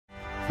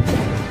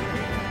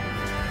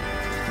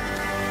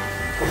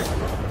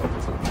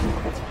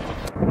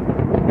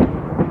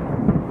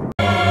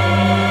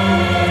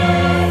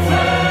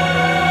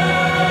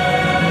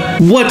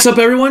What's up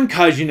everyone,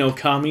 Kaiju no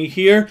Kami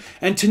here,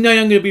 and tonight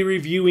I'm going to be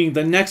reviewing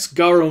the next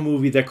Garo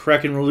movie that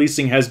Kraken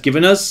Releasing has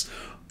given us,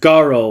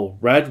 Garo,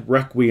 Red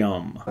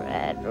Requiem.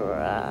 Red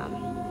rum.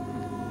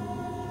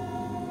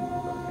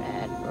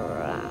 Red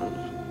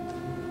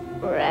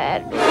rum.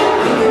 Red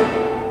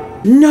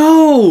rum.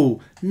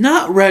 No!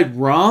 Not Red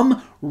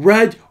Rum,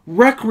 Red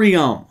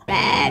Requiem.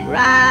 Red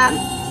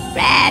rum.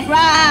 Red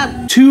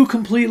rum. Two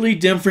completely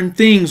different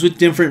things with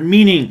different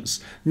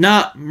meanings,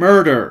 not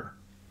murder.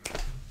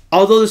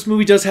 Although this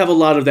movie does have a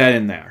lot of that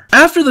in there.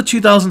 After the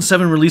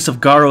 2007 release of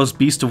Garo's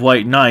Beast of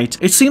White Night,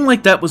 it seemed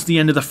like that was the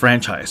end of the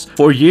franchise.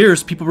 For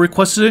years, people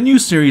requested a new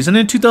series, and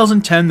in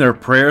 2010, their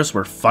prayers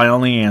were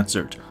finally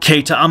answered.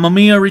 Keita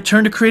Amemiya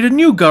returned to create a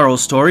new Garo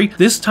story,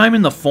 this time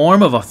in the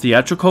form of a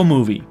theatrical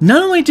movie.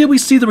 Not only did we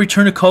see the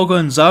return of Koga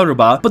and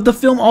Zaruba, but the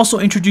film also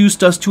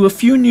introduced us to a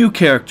few new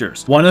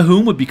characters, one of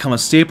whom would become a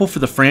staple for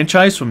the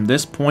franchise from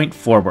this point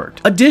forward.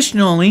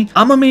 Additionally,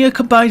 Amemiya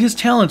combined his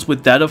talents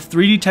with that of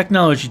 3D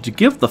technology to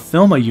give the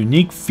film a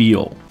unique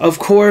feel. Of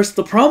course,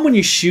 the problem when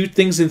you shoot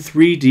things in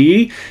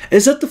 3D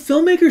is that the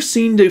filmmakers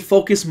seem to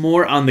focus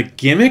more on the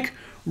gimmick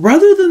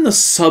rather than the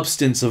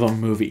substance of a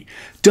movie.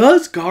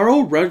 Does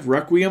Garo Red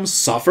Requiem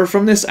suffer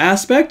from this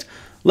aspect?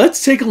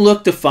 Let's take a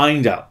look to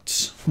find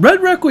out.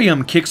 Red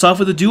Requiem kicks off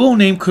with a duo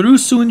named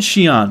Kurusu and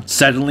Shion,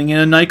 settling in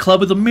a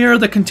nightclub with a mirror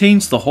that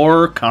contains the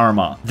horror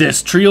Karma.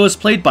 This trio is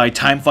played by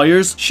Time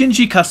Fire's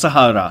Shinji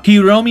Kasahara,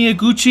 Hiromi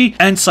Eguchi,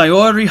 and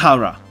Sayori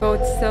Hara.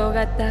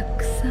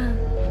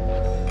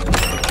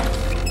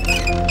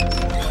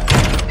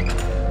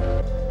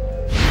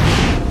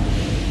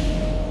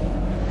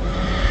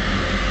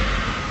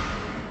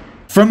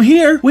 From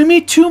here, we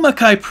meet two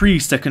Makai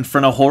priests that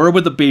confront a horror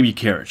with a baby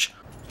carriage.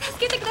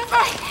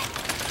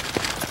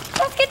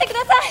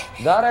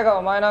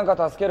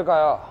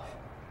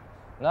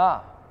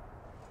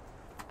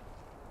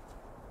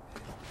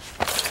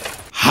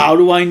 How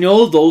do I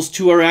know those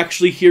two are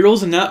actually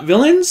heroes and not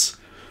villains?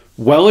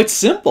 Well, it's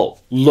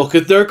simple. Look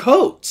at their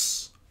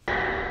coats.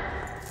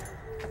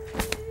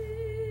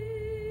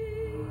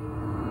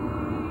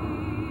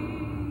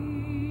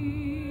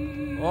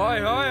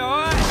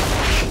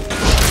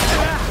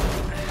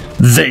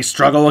 They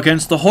struggle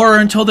against the horror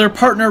until their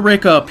partner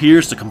Reika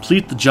appears to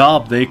complete the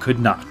job they could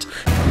not.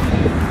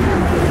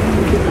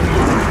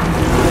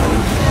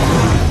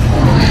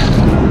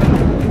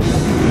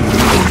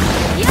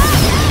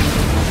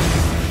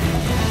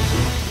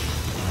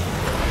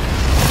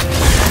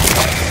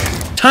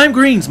 Time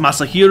Green's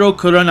Masahiro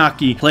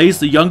Kuranaki plays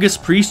the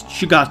youngest priest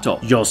Shigato.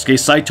 Yosuke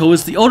Saito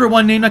is the older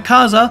one named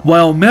Akaza,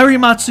 while Mary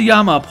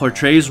Matsuyama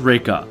portrays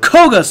Reika.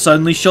 Koga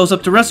suddenly shows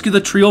up to rescue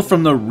the trio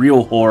from the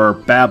real horror,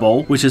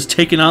 Babel, which has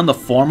taken on the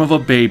form of a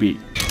baby.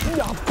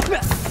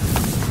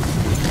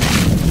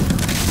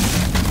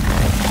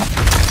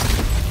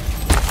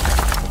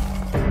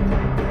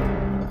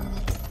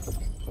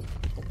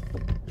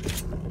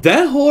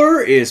 That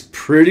horror is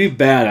pretty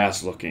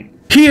badass looking.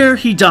 Here,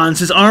 he dons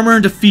his armor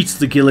and defeats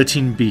the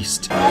guillotine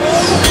beast.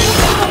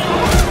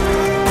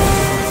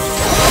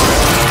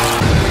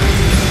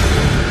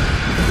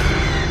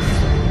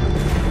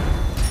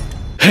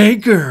 Hey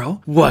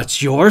girl,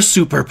 what's your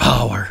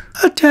superpower?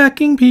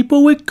 Attacking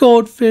people with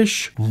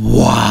goldfish.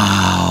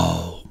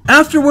 Wow.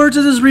 Afterwards,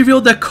 it is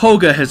revealed that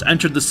Koga has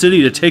entered the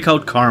city to take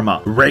out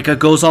Karma. Reika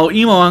goes all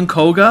emo on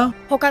Koga.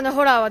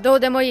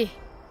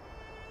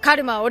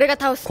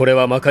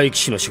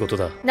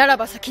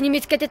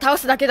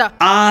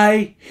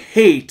 I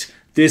hate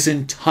this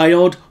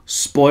entitled,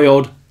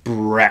 spoiled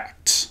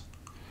brat.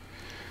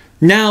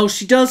 Now,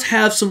 she does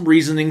have some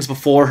reasonings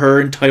before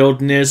her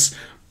entitledness,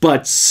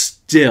 but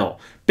still.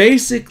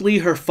 Basically,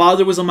 her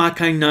father was a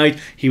Makai Knight,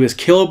 he was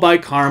killed by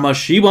Karma,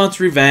 she wants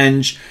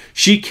revenge,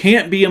 she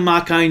can't be a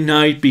Makai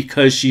Knight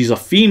because she's a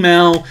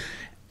female,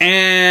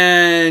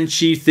 and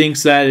she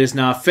thinks that is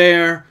not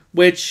fair.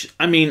 Which,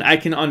 I mean, I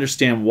can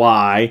understand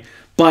why.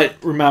 But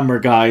remember,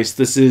 guys,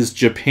 this is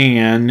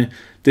Japan.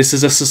 This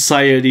is a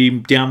society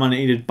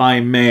dominated by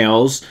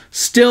males.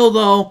 Still,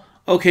 though,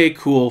 okay,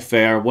 cool,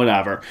 fair,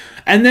 whatever.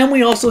 And then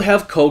we also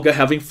have Koga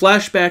having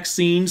flashback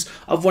scenes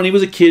of when he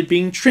was a kid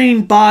being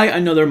trained by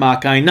another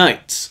Makai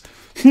Knight.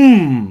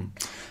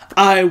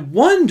 I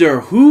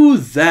wonder who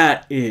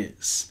that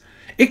is.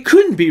 It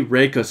couldn't be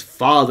Reika's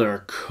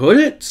father, could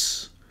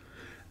it?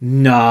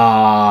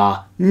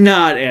 Nah,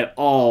 not at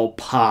all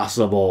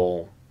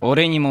possible. How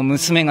do I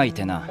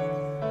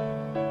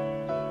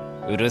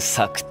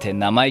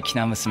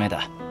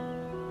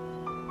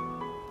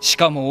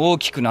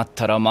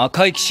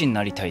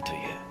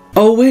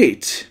Oh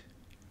wait.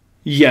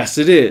 Yes,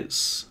 it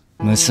is.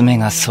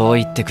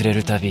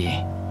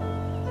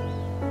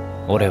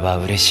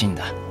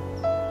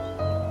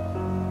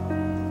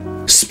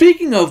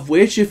 Speaking of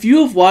which, if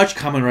you have watched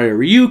Kamen Rider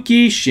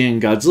Ryuki, Shin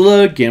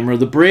Godzilla, Gamera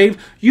the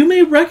Brave, you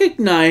may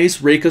recognize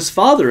Reika's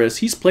father as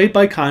he's played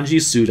by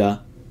Kanji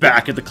Suda.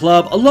 Back at the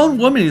club, a lone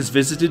woman is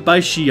visited by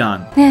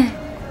Shion.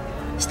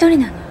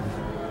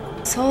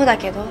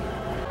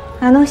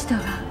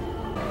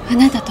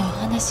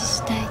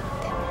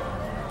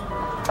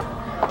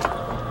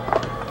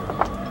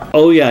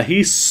 Oh yeah,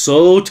 he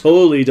so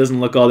totally doesn't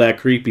look all that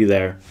creepy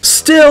there.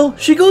 Still,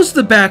 she goes to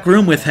the back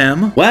room with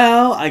him.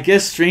 Well, I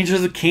guess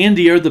strangers with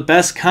candy are the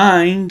best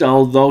kind,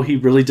 although he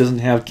really doesn't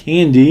have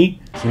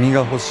candy. 君が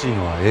欲しい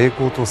のは栄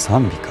光と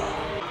賛美か。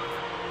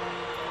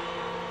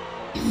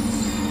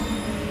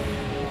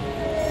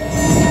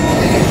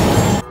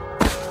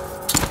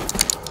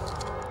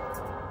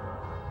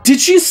Did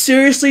she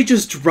seriously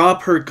just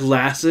drop her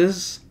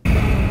glasses?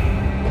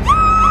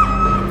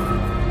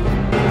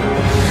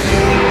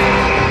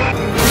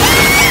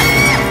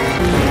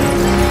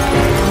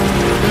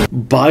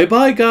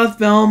 Bye-bye, Goth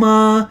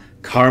Velma.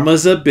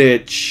 Karma's a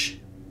bitch.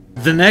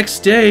 The next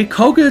day,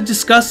 Koga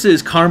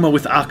discusses Karma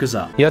with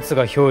Akaza. 奴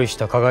が憑依し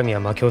た鏡は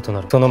魔境とな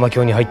る。その魔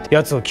境に入って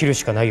奴を切る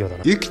しかないようだ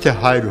な。生きて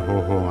入る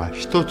方法が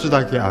一つ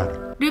だけあ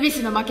る。ルビ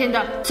スの魔剣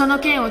だ。その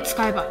剣を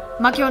使えば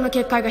魔境の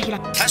結界が開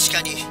く。確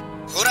かに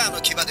ホラー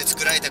の牙で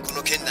作られたこ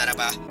の剣なら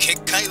ば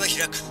結界は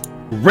開く。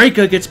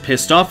Reika gets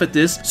pissed off at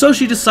this, so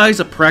she decides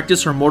to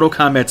practice her Mortal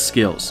Kombat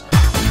skills.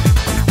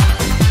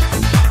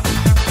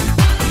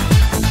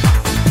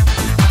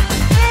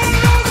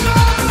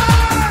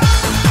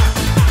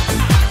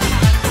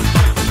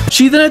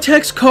 She then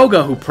attacks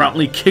Koga, who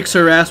promptly kicks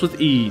her ass with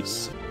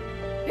ease.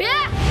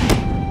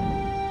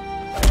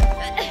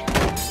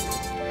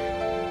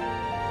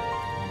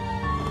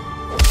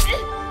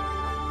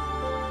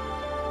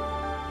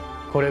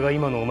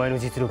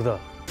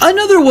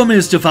 Another woman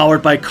is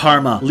devoured by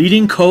Karma,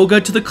 leading Koga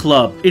to the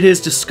club. It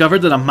is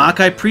discovered that a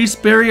Makai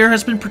priest barrier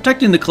has been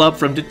protecting the club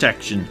from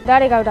detection.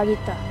 誰が裏切っ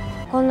た？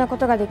こんなこ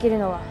とができる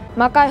のは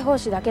魔界法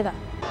師だけだ。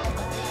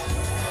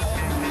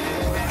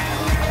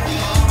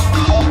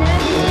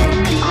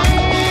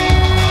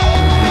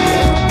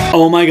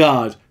Oh my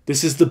god,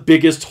 this is the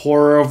biggest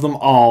horror of them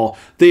all.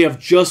 They have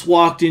just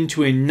walked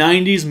into a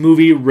 90s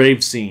movie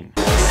rave scene.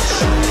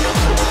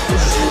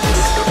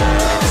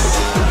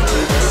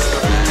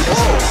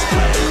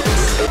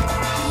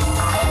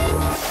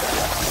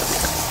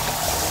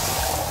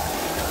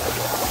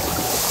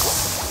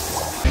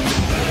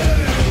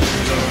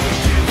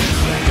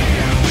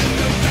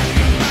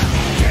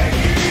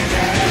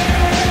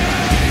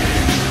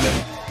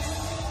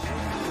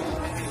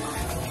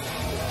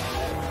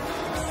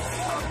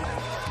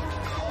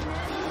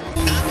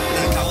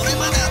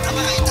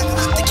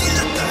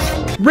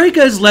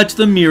 Reika is led to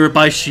the mirror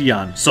by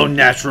Shion, so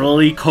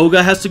naturally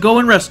Koga has to go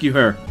and rescue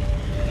her.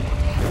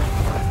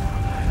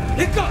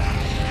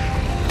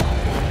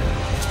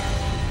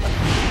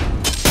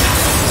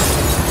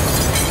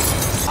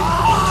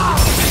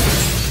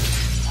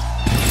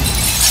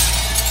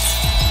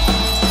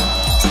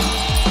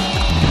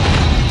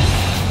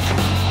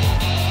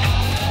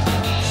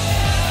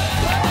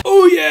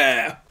 Oh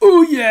yeah!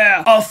 Oh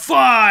yeah! A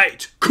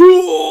fight!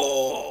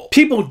 Cool!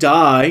 People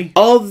die,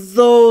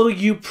 although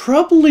you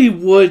probably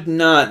would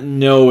not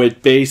know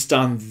it based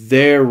on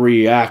their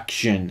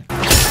reaction.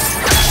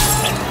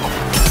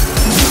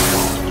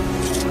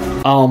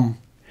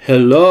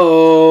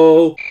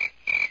 Hello?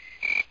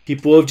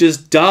 People have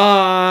just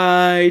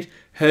died.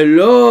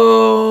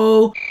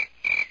 Hello?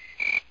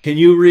 Can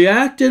you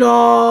react at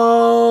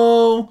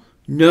all?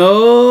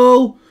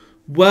 No?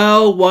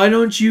 Well, why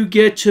don't you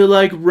get to,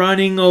 like,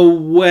 running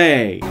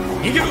away?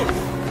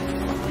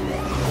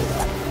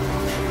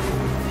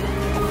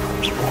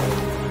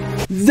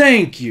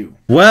 Thank you.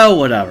 Well,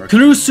 whatever.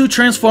 Kanu's suit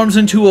transforms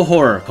into a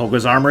horror.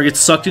 Koga's armor gets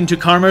sucked into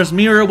Karma's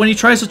mirror when he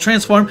tries to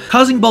transform,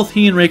 causing both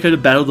he and Reika to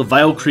battle the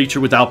vile creature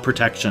without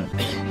protection.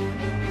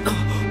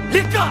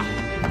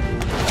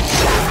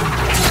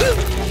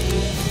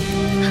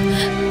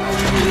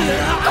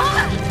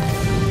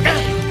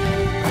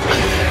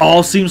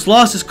 All seems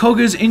lost as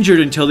Koga is injured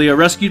until they are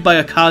rescued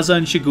by Akaza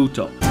and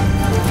Shiguto.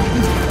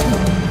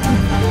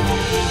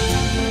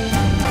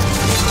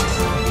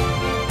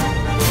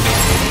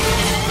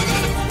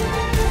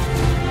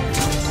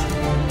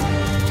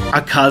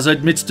 Akaza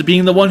admits to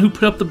being the one who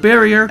put up the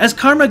barrier, as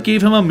Karma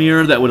gave him a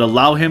mirror that would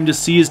allow him to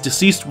see his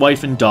deceased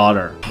wife and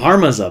daughter.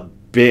 Karma's a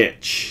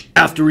bitch.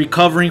 After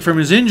recovering from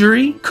his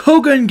injury,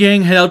 Koga and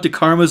gang head out to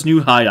Karma's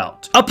new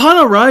hideout. Upon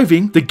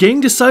arriving, the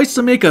gang decides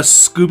to make a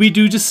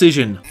Scooby-Doo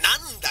decision.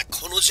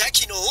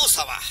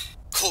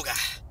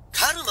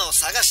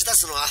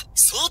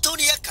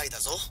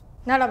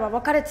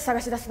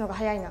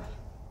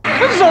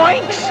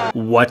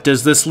 What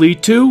does this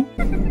lead to?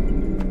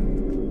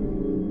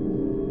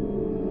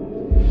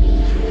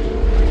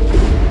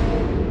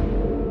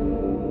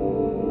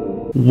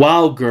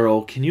 Wow,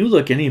 girl, can you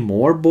look any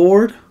more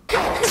bored?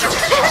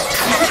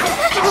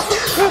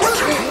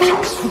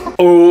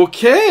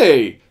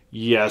 Okay,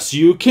 yes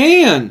you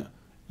can.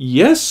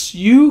 Yes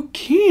you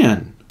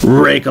can.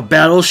 Reika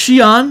battles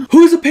Shion,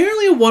 who is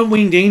apparently a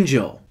one-winged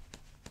angel.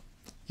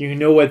 You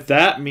know what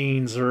that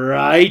means,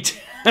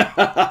 right?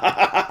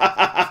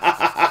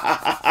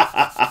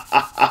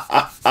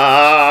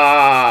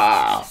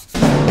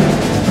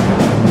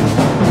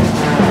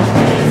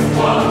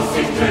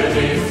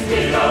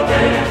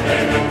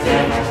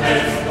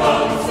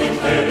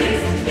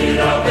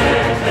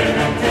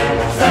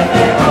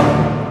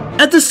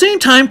 At the same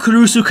time,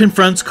 Kurusu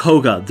confronts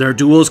Koga. Their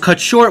duel is cut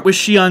short with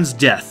Shion's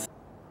death.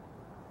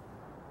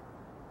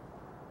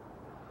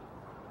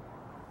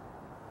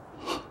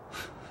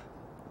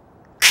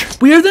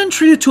 We are then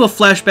treated to a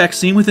flashback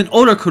scene with an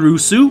older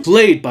Kurusu,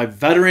 played by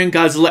veteran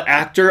Godzilla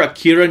actor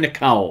Akira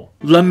Nikao,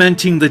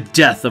 lamenting the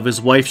death of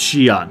his wife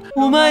Shion.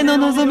 お前の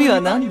望み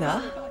は何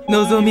だ?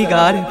 望み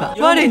があれば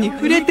我に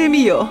触れて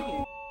みよ.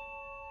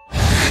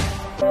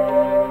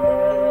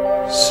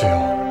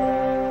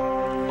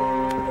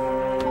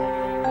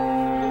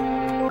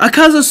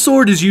 Akaza's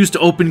sword is used to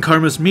open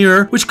Karma's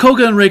mirror, which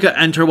Koga and Reika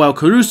enter while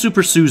Kurusu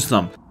pursues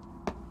them.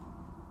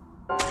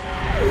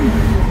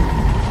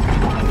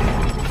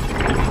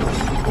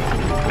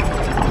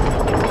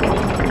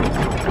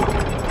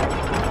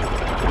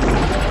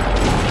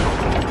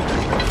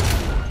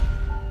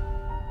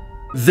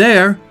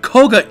 There,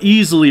 Koga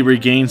easily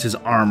regains his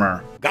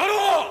armor.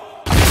 Garo!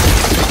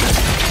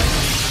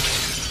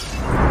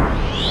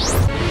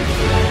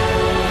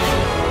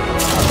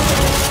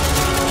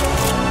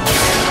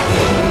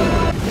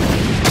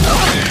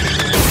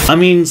 I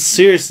mean,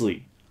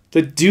 seriously,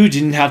 the dude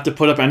didn't have to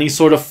put up any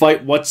sort of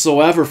fight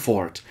whatsoever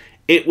for it.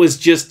 It was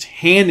just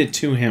handed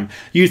to him.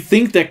 You'd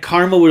think that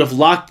Karma would have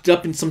locked it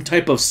up in some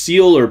type of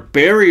seal or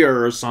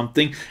barrier or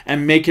something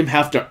and make him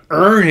have to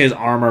earn his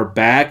armor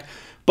back.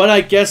 But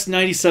I guess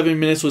 97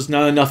 minutes was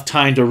not enough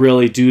time to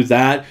really do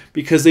that,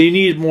 because they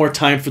needed more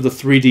time for the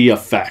 3D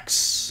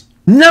effects.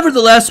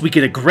 Nevertheless, we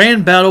get a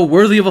grand battle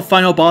worthy of a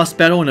final boss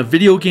battle in a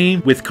video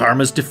game with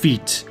Karma's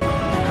defeat.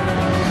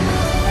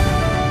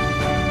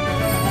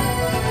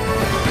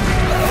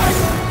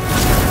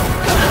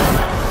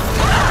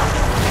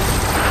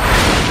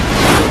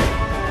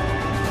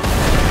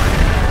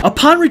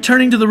 Upon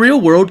returning to the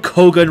real world,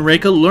 Koga and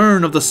Reika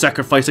learn of the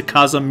sacrifice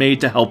Akaza made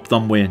to help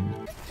them win.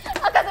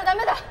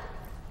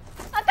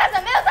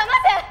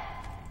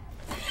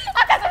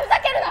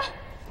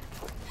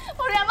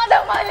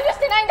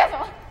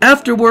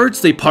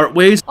 Afterwards, they part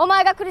ways.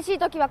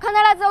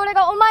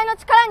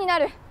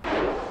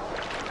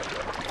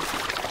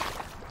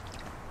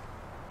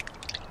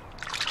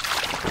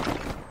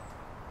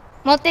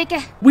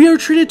 We are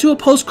treated to a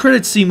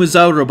post-credit scene with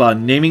Zaruba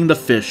naming the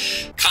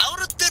fish.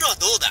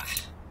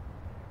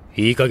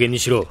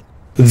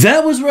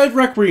 That was Red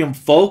Requiem,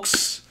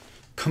 folks.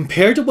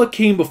 Compared to what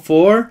came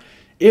before,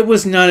 it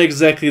was not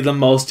exactly the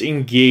most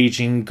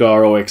engaging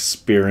Garo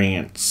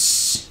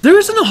experience. There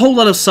isn't a whole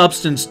lot of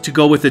substance to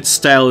go with its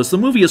style, as the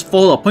movie is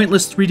full of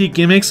pointless 3D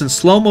gimmicks and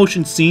slow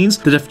motion scenes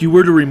that if you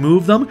were to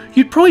remove them,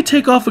 you'd probably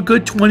take off a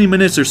good 20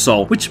 minutes or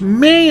so, which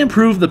may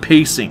improve the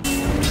pacing.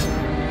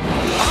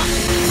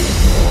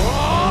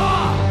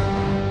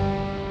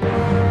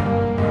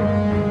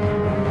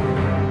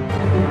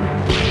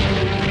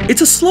 It's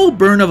a slow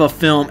burn of a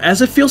film,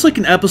 as it feels like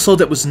an episode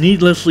that was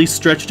needlessly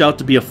stretched out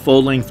to be a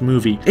full-length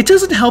movie. It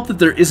doesn't help that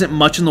there isn't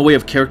much in the way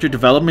of character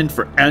development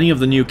for any of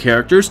the new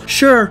characters.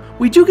 Sure,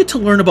 we do get to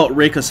learn about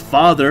Reika's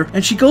father,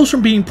 and she goes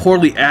from being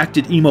poorly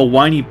acted emo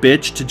whiny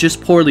bitch to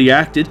just poorly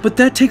acted, but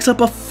that takes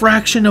up a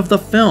fraction of the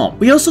film.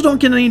 We also don't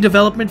get any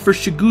development for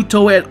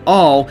Shiguto at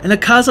all, and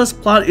Akaza's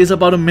plot is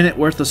about a minute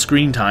worth of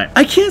screen time.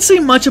 I can't say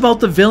much about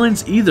the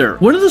villains either.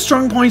 One of the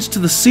strong points to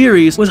the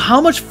series was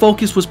how much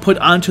focus was put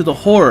onto the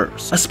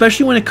horrors, especially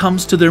when it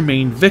comes to their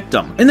main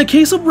victim. In the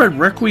case of Red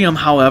Requiem,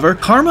 however,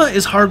 Karma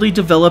is hardly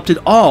developed at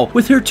all,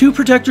 with her two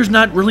protectors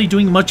not really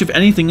doing much of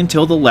anything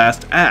until the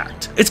last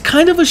act. It's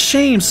kind of a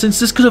shame, since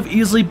this could have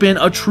easily been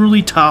a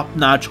truly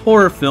top-notch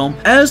horror film,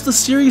 as the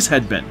series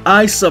had been.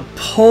 I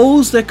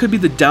suppose that could be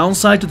the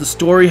downside to the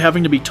story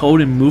having to be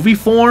told in movie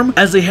form,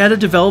 as they had to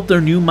develop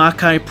their new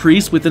Makai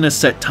priest within a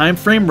set time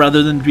frame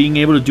rather than being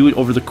able to do it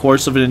over the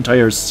course of an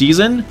entire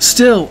season.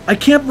 Still, I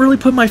can't really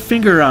put my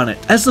finger on it,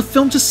 as the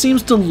film just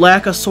seems to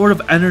lack a sort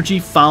of energy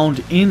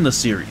found in the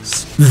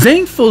series.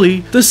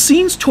 Thankfully, the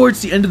scenes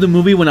towards the end of the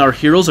movie when our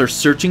heroes are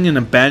searching an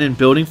abandoned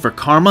building for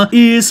Karma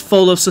is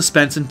full of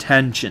suspense and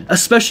tension,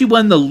 especially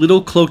when the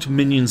little cloaked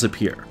minions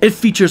appear. It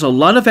features a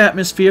lot of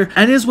atmosphere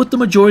and is what the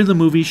majority of the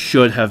movie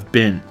should have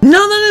been.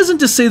 Now, that isn't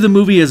to say the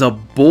movie is a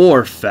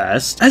bore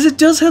fest, as it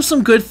does have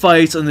some good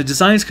fights and the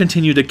designs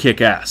continue to kick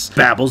ass.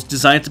 Babel's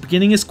design at the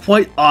beginning is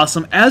quite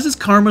awesome, as is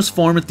Karma's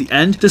form at the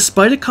end,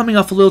 despite it coming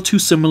off a little too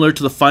similar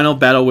to the final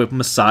battle with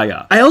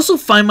Messiah. I also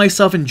find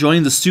myself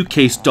enjoying the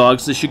suitcase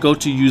dogs that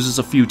Shigoto uses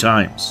a few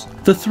times.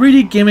 The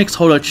 3D gimmicks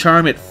hold a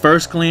charm at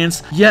first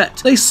glance, yet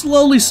they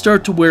slowly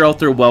start to wear out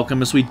their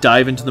welcome as we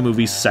dive into the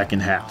movie's second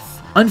half.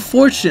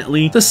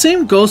 Unfortunately, the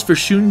same goes for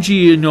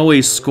Shunji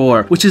Inoue's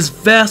score, which is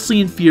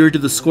vastly inferior to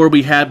the score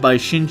we had by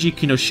Shinji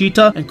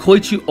Kinoshita and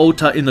Koichi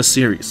Ota in the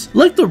series.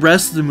 Like the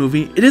rest of the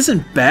movie, it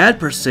isn't bad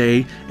per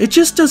se, it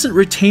just doesn't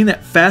retain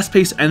that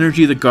fast-paced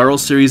energy the Garo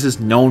series is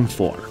known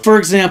for. For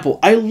example,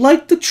 I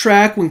like the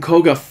track when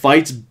Koga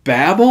fights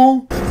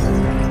Babel.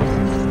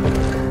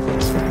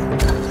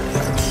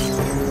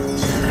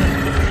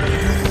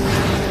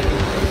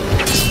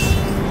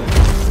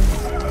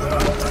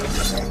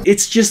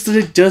 It's just that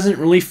it doesn't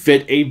really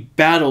fit a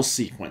battle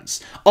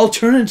sequence.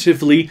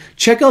 Alternatively,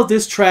 check out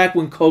this track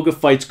when Koga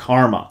fights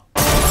Karma.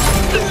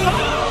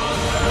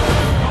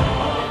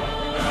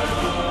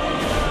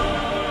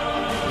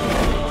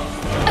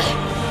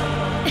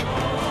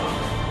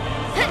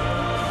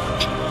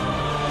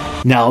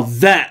 Now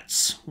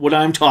that's what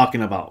I'm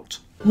talking about.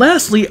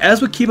 Lastly,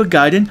 as with Kiba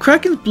Gaiden,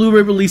 Kraken's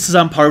Blu-ray release is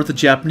on par with the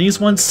Japanese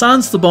one,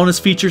 sans the bonus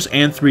features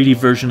and 3D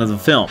version of the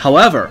film.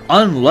 However,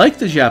 unlike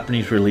the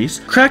Japanese release,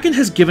 Kraken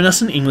has given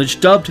us an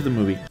English dub to the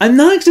movie. I'm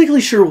not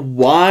exactly sure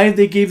why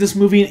they gave this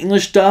movie an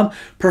English dub.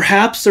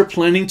 Perhaps they're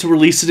planning to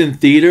release it in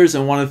theaters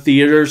and wanted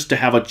theaters to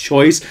have a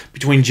choice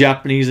between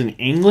Japanese and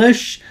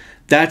English.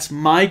 That's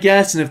my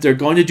guess, and if they're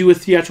going to do a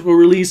theatrical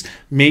release,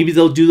 maybe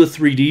they'll do the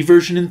 3D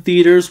version in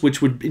theaters,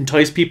 which would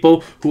entice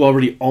people who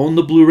already own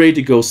the Blu-ray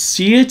to go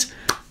see it.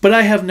 But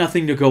I have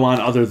nothing to go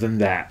on other than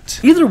that.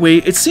 Either way,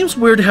 it seems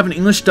weird to have an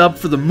English dub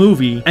for the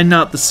movie and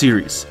not the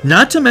series.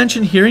 Not to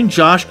mention hearing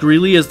Josh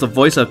Greeley as the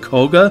voice of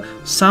Koga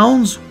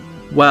sounds,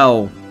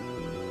 well,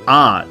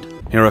 odd.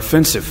 Your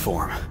offensive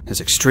form is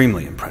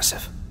extremely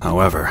impressive.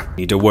 However,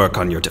 you need to work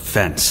on your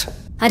defense.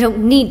 I don't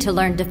need to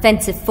learn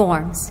defensive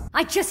forms.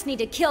 I just need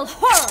to kill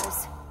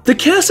horrors! The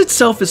cast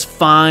itself is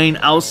fine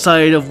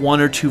outside of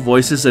one or two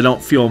voices that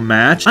don't feel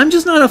matched. I'm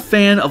just not a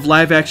fan of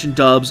live action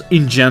dubs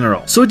in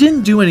general, so it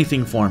didn't do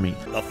anything for me.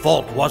 The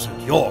fault wasn't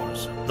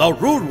yours. The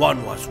rude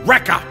one was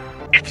Rekka.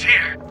 It's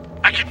here.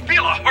 I can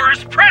feel a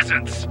horror's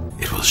presence.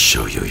 It will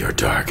show you your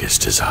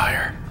darkest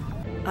desire.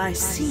 I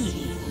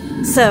see.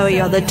 So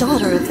you're the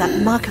daughter of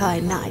that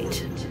Makai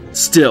knight.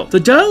 Still, the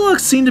dialogue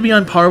seemed to be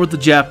on par with the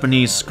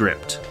Japanese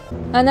script.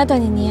 あなた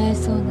に似合い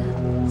そうな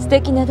素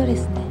敵なドレ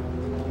スね。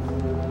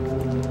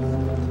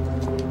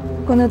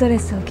このドレ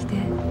スを着て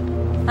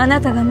あ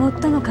なたが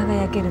最も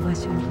輝ける場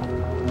所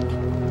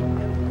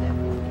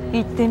に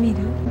行ってみる？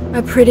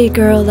 A pretty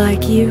girl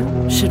like you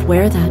should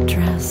wear that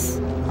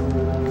dress.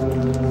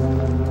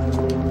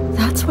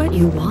 That's what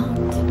you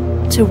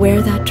want. To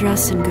wear that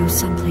dress and go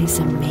someplace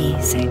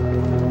amazing.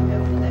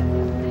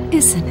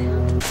 Isn't it?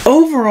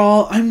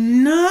 Overall,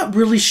 I'm not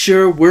really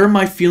sure where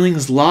my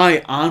feelings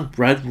lie on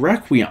Red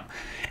Requiem.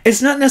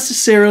 It's not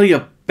necessarily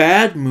a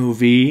bad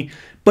movie,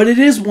 but it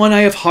is one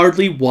I have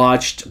hardly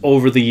watched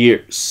over the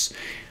years.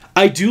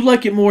 I do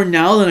like it more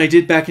now than I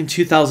did back in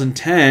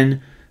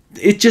 2010.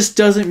 It just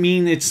doesn't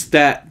mean it's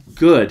that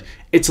good.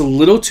 It's a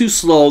little too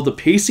slow. The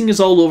pacing is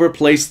all over the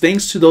place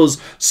thanks to those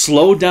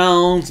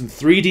slowdowns and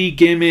 3D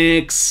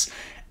gimmicks.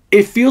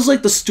 It feels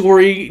like the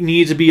story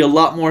needed to be a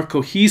lot more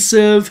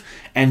cohesive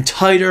and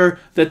tighter,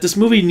 that this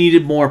movie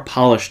needed more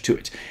polish to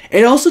it.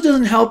 It also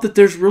doesn't help that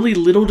there's really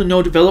little to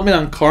no development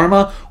on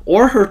Karma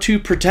or her two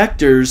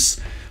protectors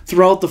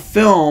throughout the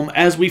film,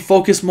 as we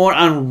focus more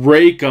on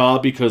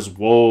Reika, because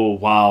whoa,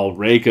 wow,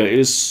 Reika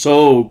is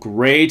so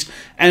great,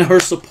 and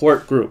her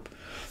support group.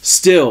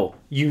 Still,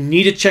 you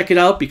need to check it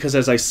out because,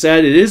 as I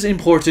said, it is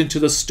important to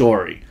the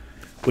story.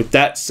 With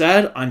that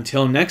said,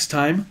 until next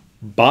time,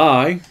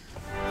 bye.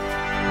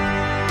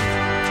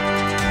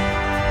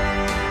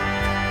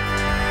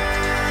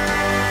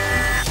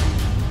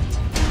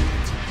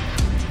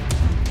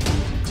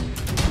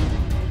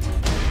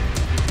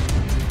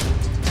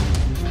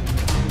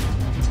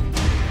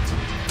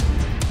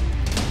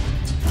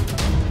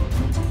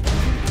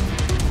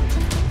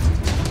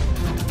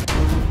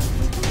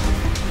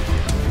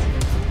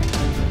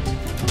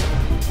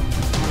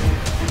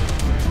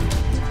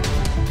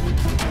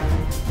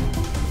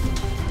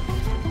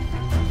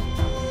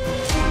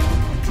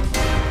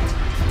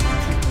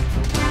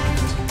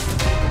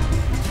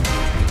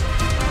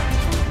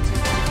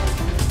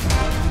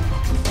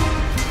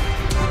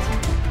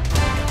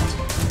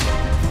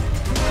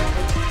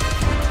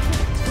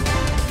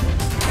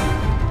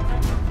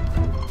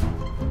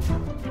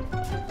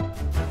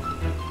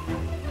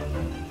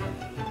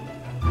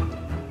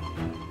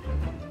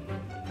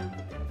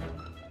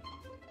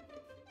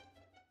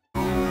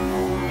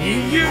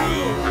 You!